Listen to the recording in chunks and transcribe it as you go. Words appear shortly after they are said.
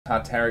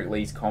tartaric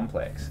lees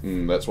complex.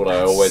 That's what I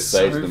always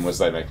say to them as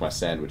they make my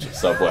sandwich at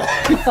Subway.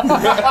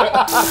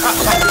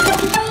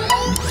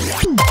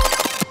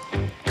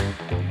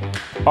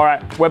 All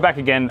right, we're back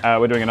again.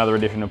 We're doing another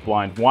edition of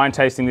Blind Wine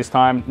Tasting this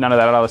time. None of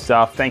that other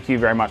stuff. Thank you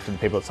very much to the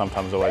people at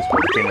Sometimes Always who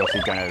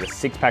generously donated a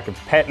 6-pack of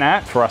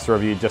Pétillant for us to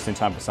review just in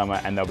time for summer,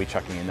 and they'll be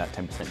chucking in that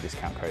 10%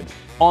 discount code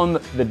on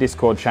the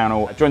Discord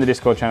channel. Join the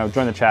Discord channel,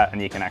 join the chat,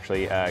 and you can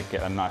actually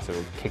get a nice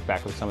little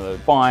kickback with some of the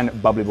fine,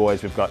 bubbly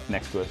boys we've got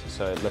next to us.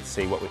 So let's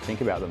see what we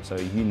think about them so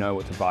you know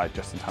what to buy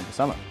just in time for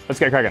summer. Let's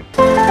get cracking.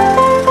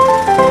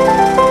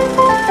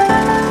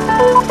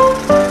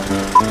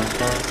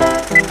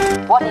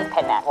 What is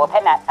Pétillant? Well,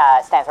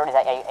 Pétillant stands for, it is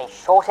a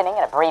shortening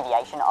and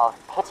abbreviation of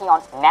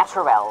Pétillant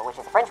Naturel, which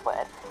is a French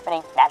word,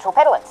 meaning natural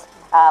petillants.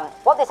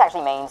 What this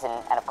actually means,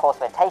 and of course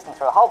we're tasting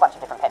through a whole bunch of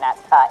different Pétillants,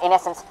 in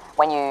essence,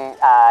 when you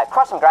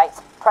crush some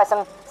grapes, press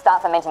them,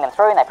 start fermenting them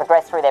through, and they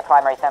progress through their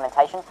primary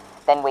fermentation,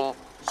 then we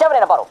shove it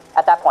in a bottle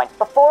at that point,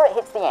 before it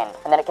hits the end,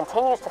 and then it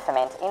continues to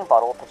ferment in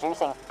bottle,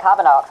 producing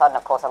carbon dioxide and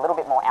of course a little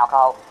bit more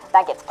alcohol.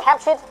 That gets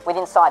captured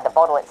within inside the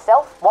bottle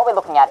itself. What we're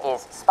looking at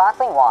is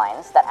sparkling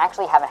wines that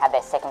actually haven't had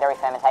their secondary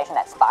fermentation,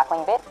 that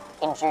sparkling bit,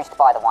 induced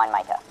by the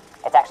winemaker.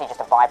 It's actually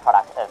just a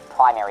byproduct of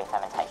primary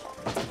fermentation.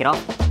 Let's kick it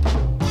off.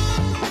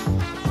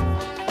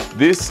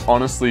 This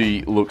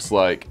honestly looks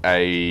like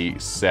a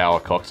sour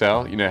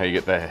cocktail. You know how you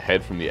get the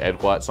head from the egg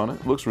whites on it?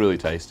 It looks really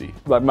tasty.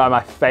 Like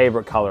my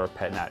favorite color of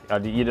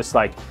Pétillant. You just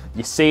like,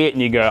 you see it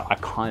and you go, I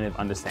kind of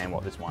understand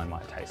what this wine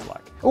might taste like.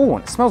 Oh,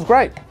 it smells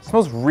great. It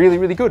smells really,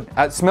 really good.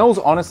 It smells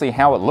honestly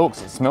how it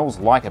looks. It smells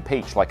like a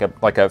peach, like a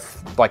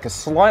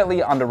slightly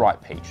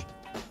underripe peach.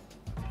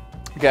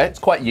 Okay, it's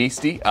quite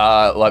yeasty,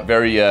 like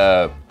very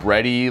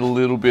bready, a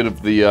little bit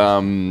of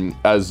the,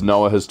 as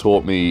Noah has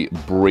taught me,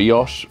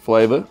 brioche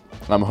flavor,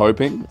 I'm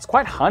hoping. It's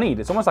quite honeyed.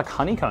 It's almost like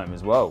honeycomb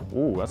as well.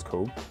 Ooh, that's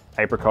cool.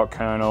 Apricot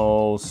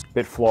kernels,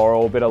 bit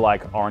floral, bit of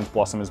like orange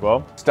blossom as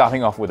well.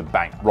 Starting off with a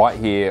bang. Right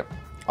here,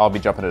 I'll be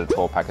jumping at a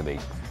 12-pack of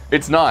these.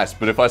 It's nice,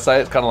 but if I say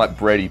it's kind of like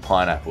bready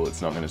pineapple,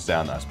 it's not going to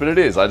sound nice. But it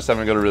is. I just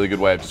haven't got a really good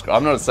way of describing.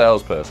 I'm not a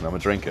salesperson. I'm a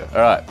drinker.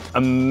 All right.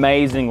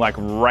 Amazing, like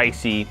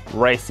racy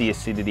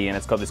acidity, and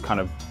it's got this kind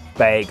of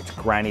baked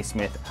Granny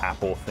Smith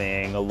apple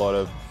thing. A lot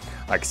of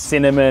like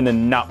cinnamon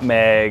and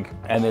nutmeg,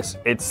 and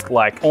it's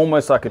like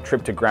almost like a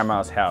trip to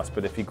grandma's house,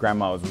 but if your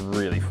grandma was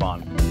really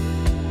fun.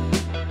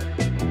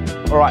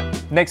 All right,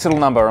 next little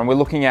number, and we're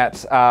looking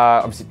at,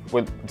 obviously,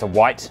 it's a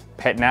white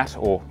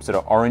Pétillant, or sort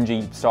of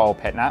orangey style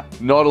Pétillant.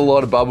 Not a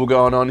lot of bubble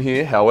going on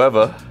here,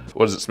 however,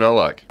 what does it smell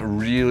like?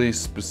 Really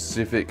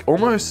specific,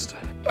 almost,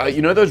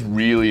 you know those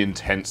really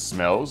intense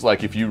smells?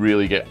 Like if you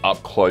really get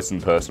up close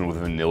and personal with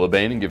a vanilla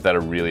bean and give that a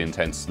really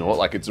intense snort,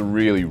 like it's a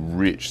really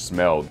rich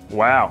smell.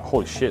 Wow,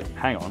 holy shit,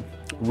 hang on.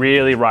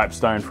 Really ripe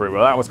stone fruit.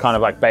 Well, that was kind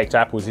of like baked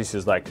apples. This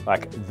is like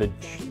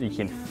you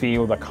can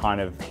feel the kind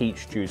of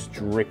peach juice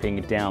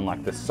dripping down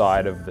like the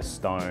side of the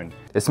stone.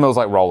 It smells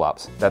like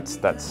roll-ups.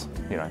 That's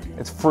you know,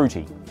 it's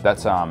fruity.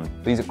 That's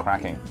these are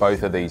cracking.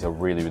 Both of these are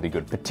really, really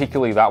good.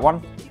 Particularly that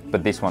one,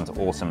 but this one's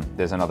awesome.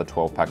 There's another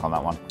 12-pack on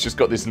that one. It's just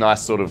got this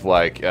nice sort of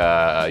like,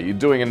 you're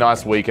doing a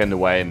nice weekend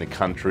away in the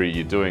country,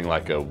 you're doing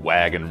like a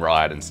wagon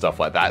ride and stuff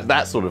like that.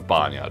 That sort of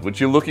barnyard, which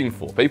you're looking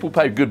for. People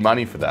pay good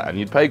money for that, and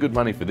you'd pay good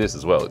money for this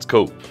as well. It's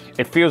cool.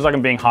 It feels like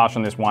I'm being harsh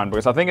on this wine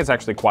because I think it's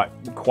actually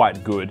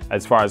quite good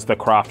as far as the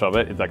craft of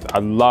it. It's like, I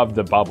love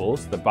the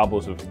bubbles. The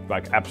bubbles are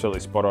like absolutely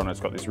spot on. It's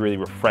got this really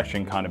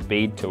refreshing kind of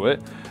bead to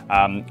it,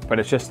 but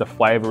it's just the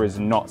flavor is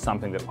not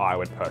something that I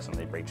would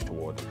personally reach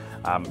towards.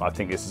 I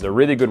think this is a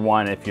really good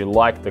wine if you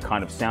like the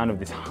kind of sound of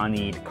this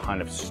honeyed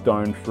kind of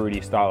stone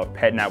fruity style of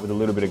Pétillant with a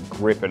little bit of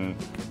grip and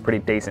pretty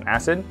decent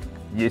acid.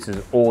 This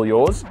is all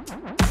yours.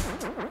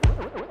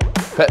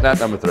 Pétillant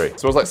number 3. It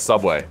smells like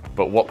Subway,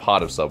 but what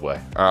part of Subway?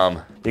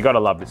 You gotta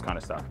love this kind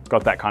of stuff. It's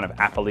got that kind of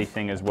appley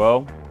thing as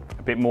well.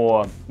 A bit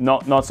more,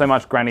 not so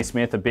much Granny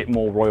Smith, a bit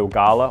more Royal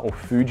Gala or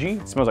Fuji.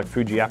 It smells like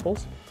Fuji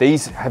apples.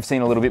 These have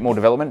seen a little bit more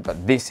development,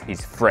 but this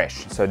is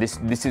fresh. So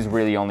this is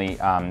really only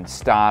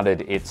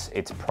started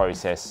its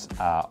process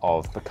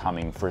of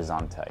becoming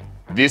frizzante.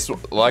 This,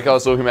 like I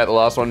was talking about the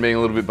last one being a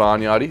little bit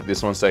barnyardy,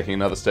 this one's taking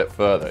another step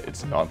further.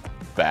 It's not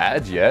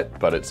bad yet,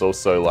 but it's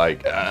also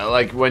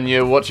like when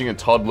you're watching a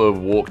toddler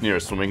walk near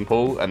a swimming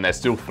pool and they're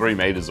still 3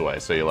 meters away.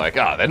 So you're like,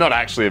 they're not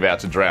actually about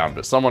to drown,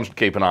 but someone should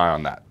keep an eye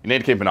on that. You need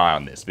to keep an eye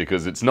on this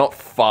because it's not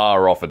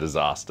far off a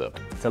disaster.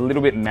 It's a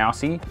little bit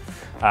mousy,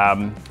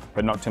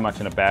 but not too much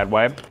in a bad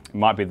way. It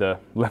might be the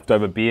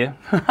leftover beer.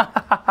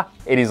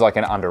 It is like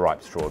an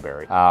underripe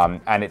strawberry,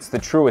 and it's the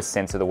truest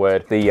sense of the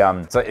word.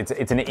 So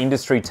it's an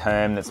industry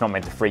term that's not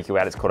meant to freak you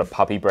out. It's called a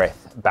puppy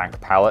breath back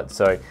palate.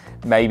 So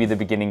maybe the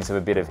beginnings of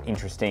a bit of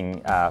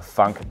interesting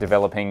funk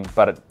developing,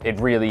 but it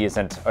really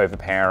isn't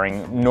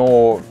overpowering,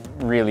 nor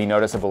really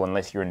noticeable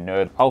unless you're a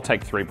nerd. I'll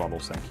take 3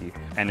 bottles, thank you.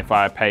 And if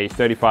I pay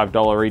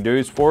 $35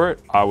 dues for it,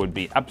 I would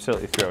be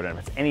absolutely thrilled. And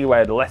if it's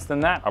anywhere less than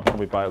that, I'll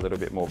probably buy a little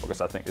bit more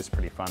because I think it's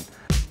pretty fun.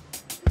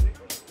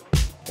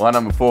 Wine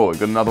number 4, we've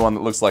got another one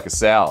that looks like a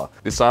sour.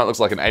 This time it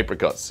looks like an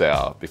apricot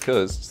sour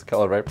because it's the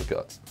color of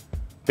apricots.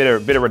 Bit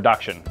of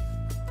reduction.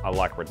 I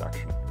like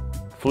reduction.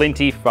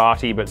 Flinty,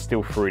 farty, but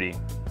still fruity.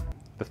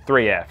 The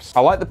 3 Fs. I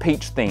like the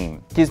peach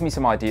theme. Gives me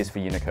some ideas for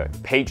Unico.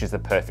 Peach is the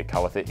perfect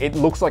color fit. It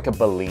looks like a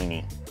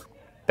Bellini.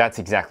 That's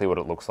exactly what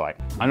it looks like.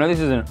 I know this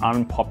is an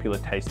unpopular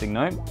tasting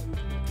note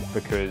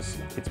because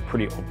it's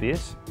pretty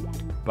obvious,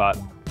 but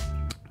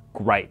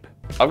grape.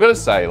 I've got to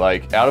say,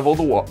 like, out of all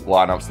the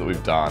lineups that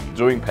we've done,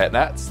 doing pet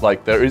nats,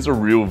 like, there is a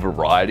real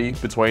variety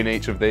between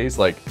each of these,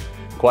 like,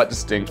 quite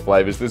distinct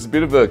flavors. There's a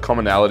bit of a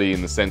commonality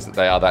in the sense that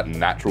they are that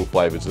natural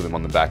flavor to them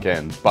on the back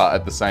end, but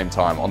at the same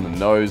time, on the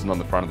nose and on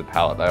the front of the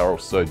palate, they are all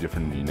so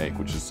different and unique,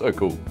 which is so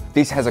cool.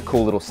 This has a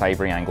cool little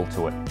savory angle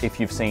to it. If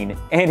you've seen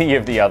any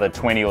of the other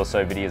 20 or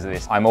so videos of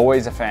this, I'm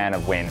always a fan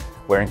of when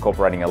we're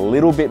incorporating a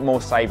little bit more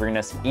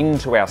savoriness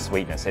into our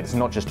sweetness. It's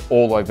not just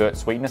all overt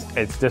sweetness.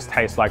 It just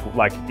tastes like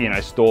you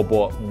know,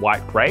 store-bought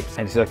white grapes,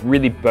 and it's like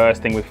really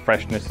bursting with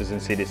freshness and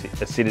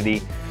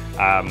acidity.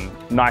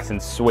 Nice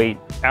and sweet,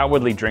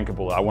 outwardly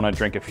drinkable. I want to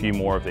drink a few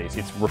more of these.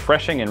 It's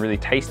refreshing and really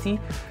tasty.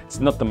 It's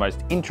not the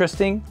most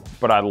interesting,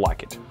 but I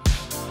like it.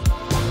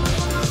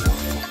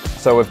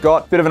 So we've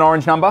got a bit of an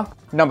orange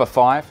number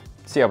 5.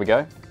 See how we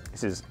go.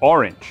 This is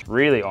orange,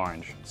 really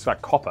orange. It's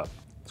like copper.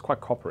 It's quite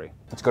coppery.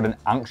 It's got an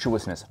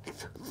unctuousness,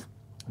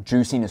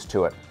 juiciness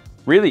to it.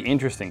 Really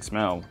interesting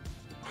smell.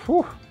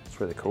 Whew,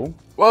 it's really cool.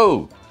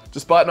 Whoa!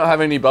 Despite not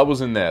having any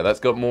bubbles in there, that's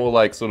got more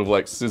like sort of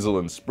like sizzle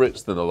and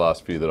spritz than the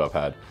last few that I've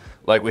had.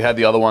 Like we had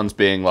the other ones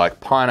being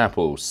like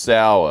pineapple,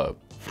 sour,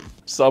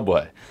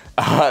 Subway.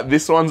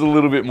 This one's a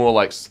little bit more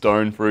like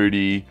stone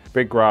fruity.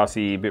 Bit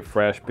grassy, bit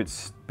fresh,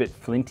 bit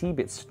flinty,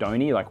 bit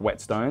stony, like wet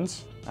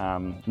stones.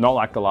 Not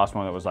like the last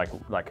one that was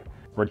like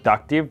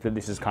reductive, that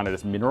this is kind of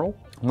just mineral.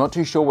 I'm not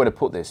too sure where to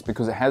put this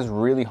because it has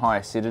really high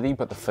acidity,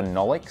 but the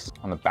phenolics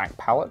on the back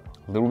palate,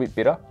 a little bit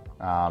bitter.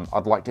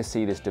 I'd like to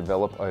see this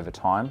develop over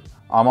time.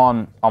 I'm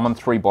on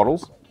 3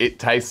 bottles. It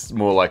tastes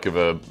more like of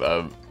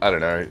a I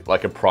don't know,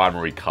 like a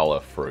primary color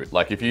fruit.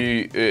 Like if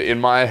you,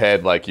 in my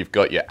head, like you've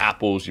got your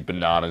apples, your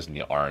bananas, and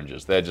your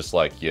oranges. They're just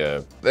like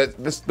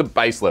that's the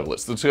base level.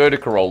 It's the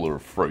Toyota Corolla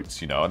of fruits,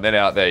 you know. And then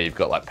out there you've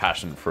got like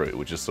passion fruit,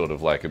 which is sort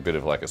of like a bit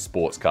of like a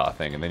sports car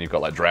thing. And then you've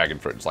got like dragon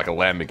fruit. It's like a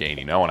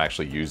Lamborghini. No one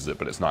actually uses it,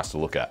 but it's nice to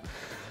look at.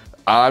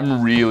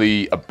 I'm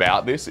really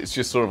about this. It's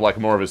just sort of like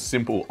more of a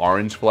simple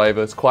orange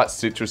flavor. It's quite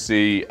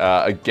citrusy.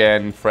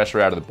 Again, fresher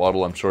out of the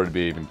bottle. I'm sure it'd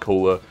be even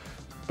cooler.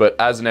 But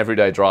as an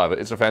everyday driver,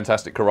 it's a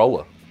fantastic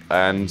Corolla.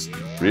 And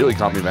really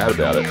can't be mad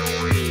about it.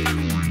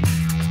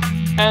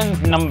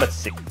 And number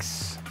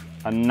 6.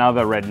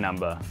 Another red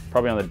number.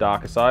 Probably on the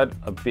darker side.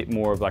 A bit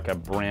more of like a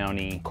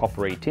browny,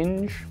 coppery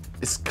tinge.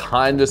 This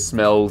kind of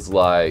smells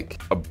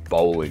like a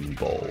bowling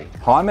ball.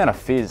 High amount of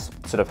fizz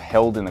sort of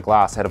held in the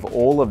glass. Out of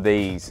all of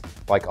these,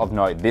 like of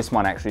note, this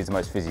one actually is the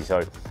most fizzy.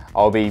 So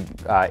I'll be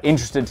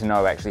interested to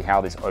know actually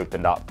how this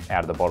opened up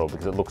out of the bottle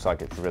because it looks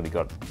like it's really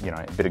got, you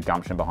know, a bit of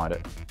gumption behind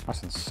it.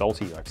 Nice and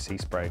salty, like sea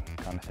spray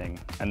kind of thing.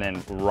 And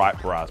then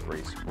ripe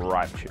raspberries,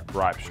 ripe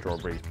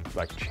strawberries,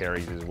 like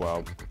cherries as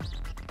well.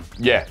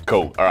 Yeah,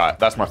 cool. All right,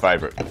 that's my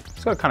favorite.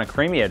 It's got a kind of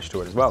creamy edge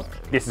to it as well.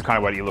 This is kind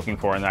of what you're looking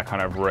for in that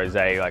kind of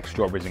rosé, like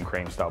strawberries and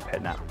cream style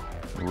pet nat.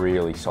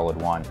 Really solid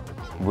wine.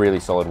 Really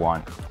solid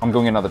wine. I'm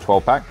doing another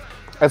 12 pack.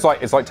 It's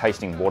like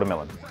tasting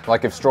watermelon.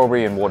 Like if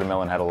strawberry and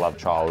watermelon had a love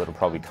child, it'll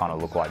probably kind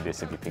of look like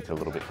this if you picked it a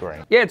little bit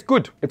green. Yeah, it's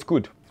good. It's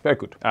good. It's very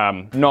good.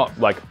 Not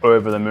like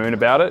over the moon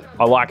about it.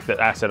 I like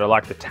the acid. I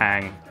like the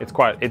tang.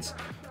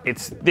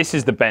 This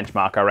is the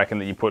benchmark, I reckon,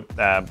 that you put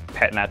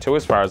pet nat to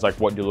as far as like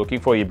what you're looking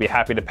for. You'd be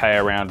happy to pay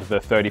around the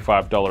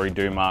 $35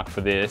 do mark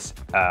for this.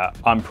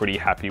 I'm pretty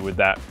happy with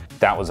that.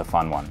 That was a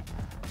fun one.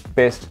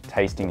 Best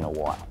tasting in a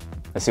while.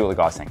 Let's see what the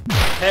guys think.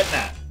 Pet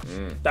nat.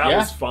 That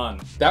was fun.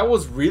 That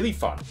was really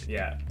fun.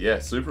 Yeah. Yeah,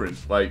 super.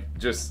 Like,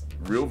 just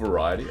real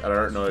variety. I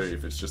don't know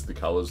if it's just the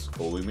colors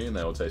fooling me and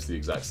they all taste the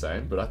exact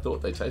same, but I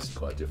thought they tasted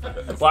quite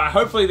different. Well,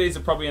 hopefully these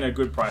are probably in a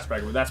good price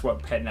bracket, but that's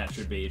what pet nat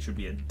should be. It should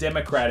be a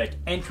democratic,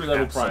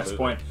 entry-level price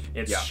point.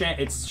 It's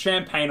it's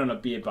champagne on a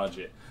beer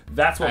budget.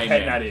 That's what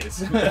pet nat is.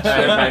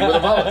 Champagne with a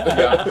mullet.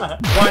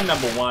 Wine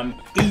number 1,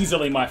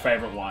 easily my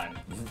favorite wine.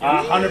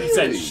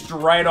 100%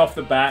 straight off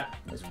the bat,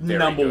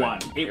 number good. 1.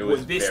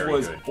 This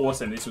was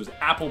awesome. This was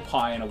apple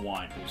pie in a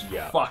wine. It was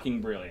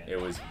fucking brilliant.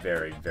 It was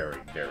very, very,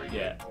 very good.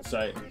 Yeah,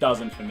 so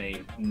doesn't for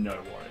me, no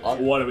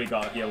worries. What do we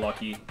got here,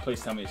 Lockie?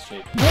 Please tell me it's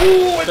cheap.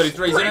 Ooh,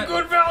 33's in it.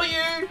 Good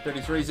value!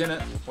 33's in it.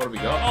 What do we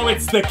got? Oh,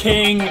 it's the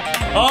king!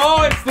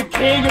 Oh, it's the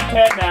king of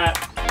pet nat!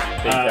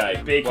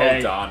 BK.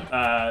 Well done.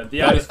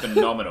 That is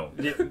phenomenal.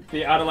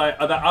 The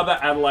other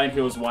Adelaide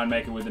Hills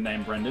winemaker with the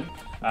name Brendan,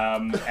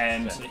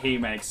 and he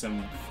makes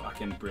some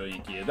fucking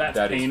brilliant gear. That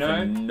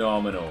Pinot is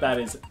phenomenal. That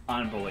is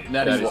unbelievable.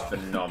 That is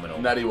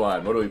phenomenal. Natty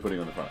wine. What are we putting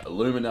on the front?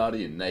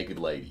 Illuminati and naked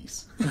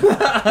ladies. I'm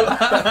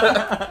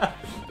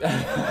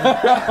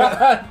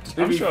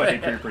sure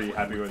he'd be pretty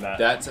happy with that.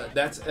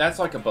 That's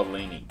like a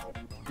Bellini.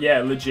 Yeah,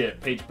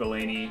 legit peach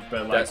Bellini,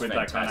 but like That's with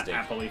fantastic.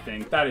 that kind of appley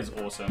thing. That is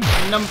awesome.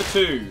 Number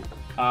 2,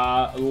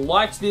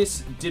 Liked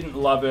this, didn't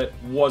love it,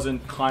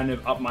 wasn't kind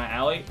of up my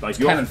alley. Like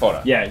Cannon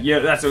fodder. Yeah,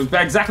 that's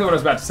exactly what I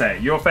was about to say.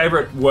 Your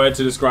favorite word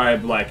to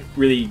describe like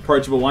really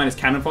approachable wine is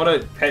cannon fodder.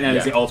 Pétillant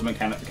is the ultimate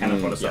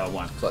cannon fodder style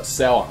wine. It's like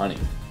sour honey.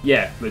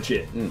 Yeah,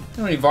 legit. You know,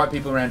 when you invite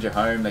people around your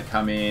home, they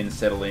come in,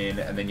 settle in,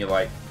 and then you're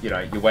like, you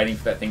know, you're waiting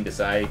for that thing to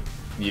say,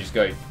 and you just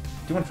go, do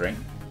you want a drink?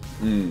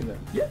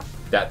 Yeah.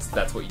 That's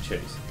what you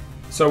choose.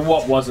 So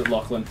what was it,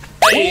 Lachlan?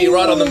 Hey,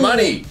 right on the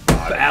money.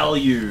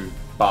 Value.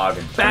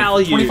 Bargain.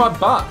 Value. 25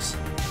 bucks.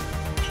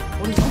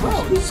 What is that?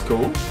 Oh, this is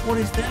cool. What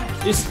is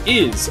that? This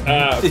is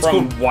It's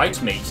from called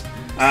white meat.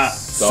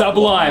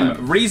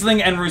 Sublime,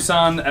 Riesling and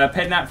Roussanne,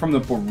 Pétillant from the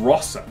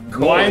Barossa.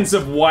 Cool. Wines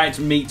of White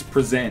Meat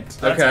present.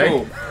 That's Okay.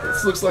 cool.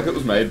 This looks like it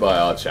was made by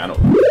our channel.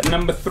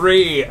 Number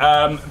 3,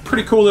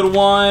 pretty cool little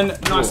wine.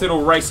 Nice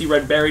little racy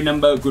red berry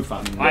number. Good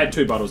fun. I had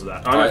 2 bottles of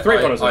that. Oh, no, 3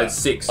 bottles of I that. had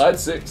 6. I had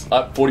 6.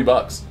 $40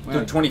 bucks.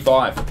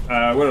 25.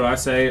 What did I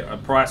say?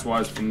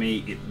 Price-wise for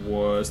me, it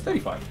was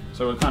 35.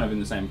 So we're kind of in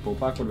the same ballpark.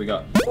 What do we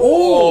got?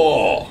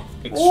 Oh!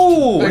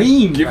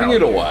 Extreme Giving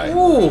it away.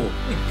 Oh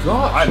my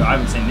god. I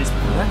haven't seen this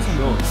before. That's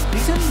sure.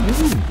 These are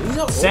new. These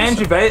are awesome.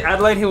 Sangiovese,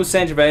 Adelaide Hills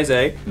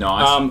Sangiovese.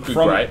 Nice. Good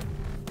from grade.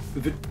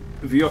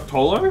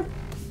 Viottolo?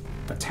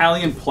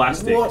 Italian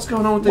plastic. What's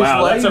going on with these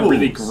Wow, that's a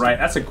really labels? great.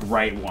 That's a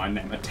great wine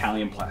name.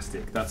 Italian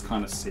plastic. That's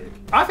kind of sick.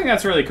 I think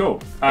that's really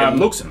cool. It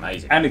looks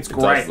amazing. and it's does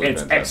great. look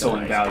It's fantastic.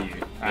 excellent value.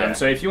 Yeah.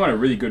 So if you want a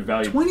really good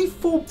value,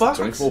 24 bucks.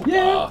 24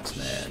 Yeah. bucks,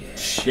 man.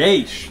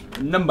 sheesh.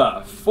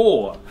 Number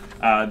 4.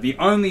 The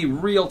only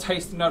real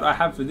tasting note I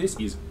have for this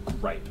is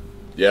grape.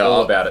 Yeah,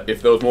 All about it.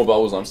 If there was more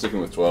bubbles, I'm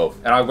sticking with 12.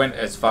 And I went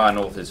as far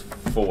north as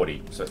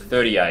 40, so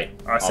 38.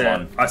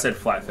 I said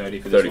flat 30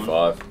 for this one.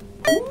 35.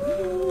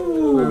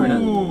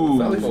 Ooh.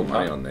 Value for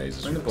money on these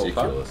is We're in the ballpark.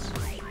 ridiculous.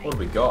 What have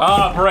we got?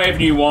 Ah, Brave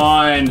New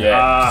Wine.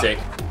 Yeah, sick.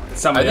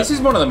 Some of This the-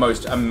 is one of the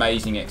most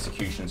amazing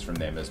executions from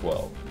them as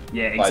well.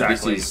 Yeah, Like,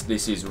 exactly.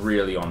 this is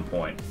really on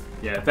point.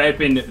 Yeah, they've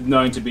been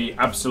known to be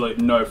absolute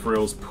no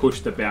frills,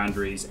 push the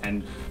boundaries,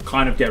 and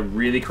kind of get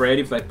really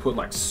creative. They put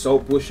like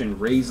saltbush and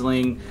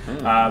Riesling.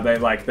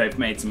 They've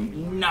made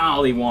some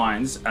gnarly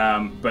wines,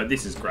 but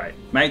this is great.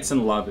 Mates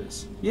and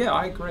lovers. Yeah,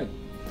 I agree.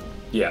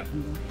 Yeah.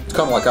 It's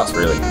kind of like us,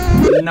 really.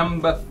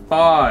 Number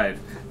 5.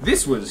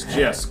 This was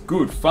just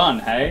good fun,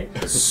 hey?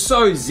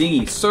 So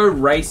zingy, so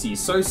racy,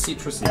 so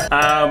citrusy.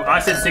 I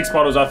said 6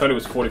 bottles. I thought it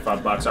was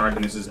 45 bucks. I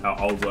reckon this is our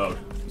old world.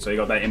 So you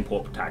got that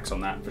import tax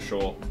on that for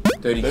sure.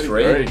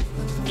 33. It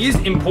is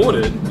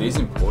imported, It is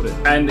imported.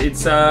 and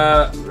it's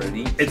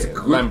Ready? It's to-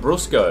 good.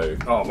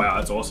 Lambrusco. Oh wow,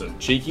 that's awesome.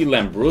 Cheeky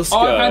Lambrusco. Oh,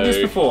 I've had this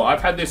before.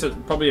 I've had this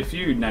at probably a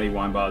few natty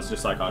wine bars,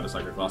 just like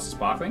a glass of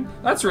sparkling.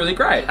 That's really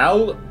great.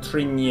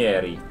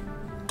 Paltrinieri.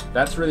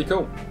 That's really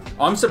cool.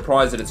 I'm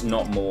surprised that it's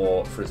not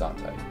more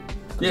frizzante.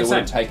 Yeah, It would same.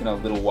 have taken a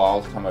little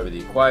while to come over the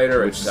equator.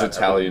 Which It's is a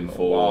Italian little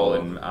for- while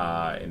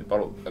in the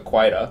bottle.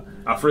 Equator.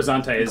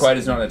 Frizzante is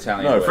Equator's not an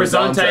Italian No, word.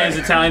 Frizzante Frizzante. is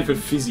Italian for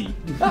fizzy.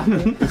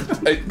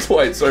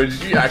 Wait, sorry,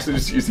 did you actually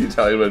just use the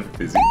Italian word for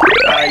fizzy?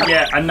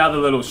 Yeah, another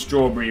little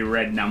strawberry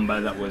red number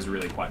that was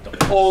really quite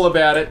delicious. All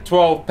about it.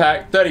 12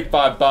 pack,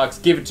 35 bucks.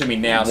 Give it to me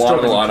now. Wine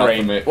Strawberry will line up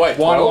cream. for me. Wait, Wine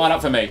 12? will line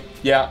up for me.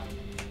 Yeah.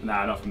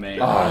 Nah, not for me.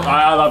 Oh.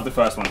 I love the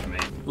first one for me.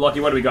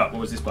 Lockie, what do we got?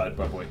 What was this bad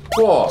boy?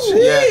 Oh,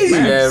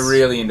 yeah,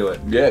 really into it.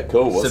 Yeah,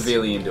 cool.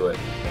 Severely into it.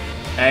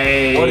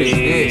 Hey, What is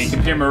this?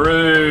 Konpira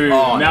Maru,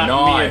 Oh, Mount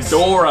nice.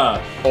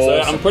 Miadora. So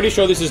Awesome. I'm pretty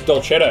sure this is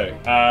Dolcetto.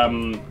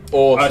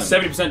 Awesome.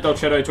 70%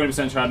 Dolcetto,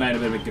 20% Chardonnay, and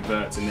a bit of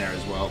Gewurz in there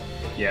as well.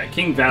 Yeah,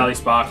 King Valley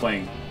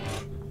Sparkling.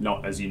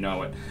 Not as you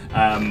know it.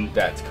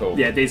 That's cool.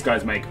 Yeah, these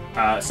guys make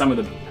some of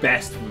the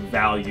best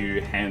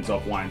value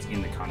hands-off wines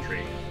in the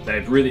country.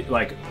 They've really,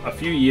 like, a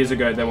few years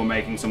ago, they were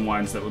making some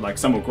wines that were like,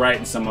 some were great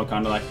and some were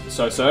kind of like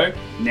so-so.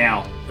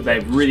 Now,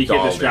 they've really hit the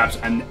Dialed straps,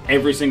 and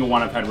every single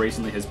one I've had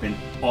recently has been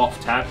off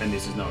tap, and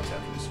this is no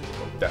exception. This is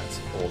cool. That's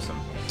awesome.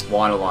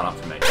 Wine will line up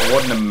for me.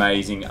 What an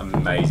amazing,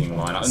 amazing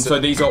lineup. And so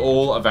these are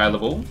all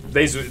available.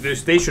 These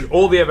should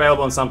all be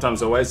available on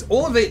Sometimes Always.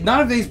 None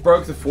of these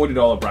broke the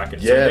 $40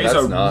 bracket. So Yeah, these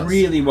that's are nice.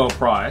 really well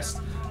priced.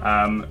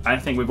 I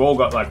think we've all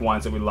got like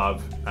wines that we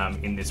love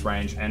in this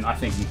range, and I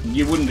think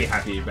you wouldn't be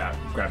happy about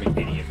grabbing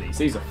any of these.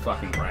 These are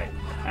fucking great,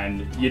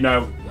 and you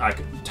know, like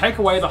take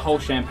away the whole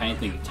champagne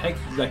thing.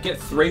 Get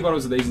 3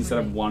 bottles of these instead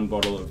of 1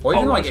 bottle of. Or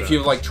even Old like Russia. if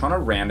you're like trying to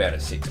round out a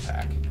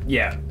 6-pack.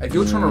 Yeah. If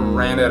you're trying to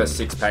round out a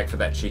 6-pack for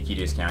that cheeky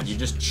discount, you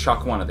just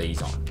chuck one of these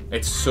on.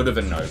 It's sort of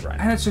a no-brainer.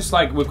 And it's just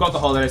like, we've got the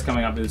holidays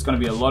coming up, there's going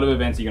to be a lot of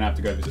events you're going to have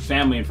to go visit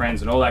family and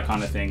friends and all that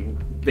kind of thing.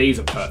 These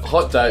are perfect.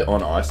 Hot day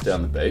on ice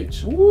down the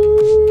beach.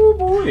 Ooh,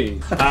 boy.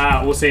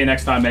 We'll see you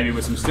next time, maybe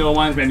with some still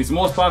wines, maybe some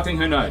more sparkling,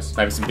 who knows?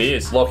 Maybe some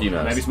beers. Lockie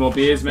knows. Maybe some more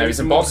beers, maybe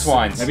some more box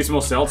wines. Maybe some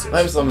more seltzers.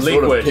 Maybe some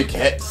Liquid. sort of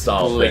piquette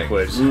style thing.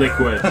 Liquid.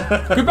 Liquid.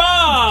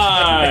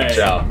 Goodbye!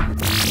 Ciao.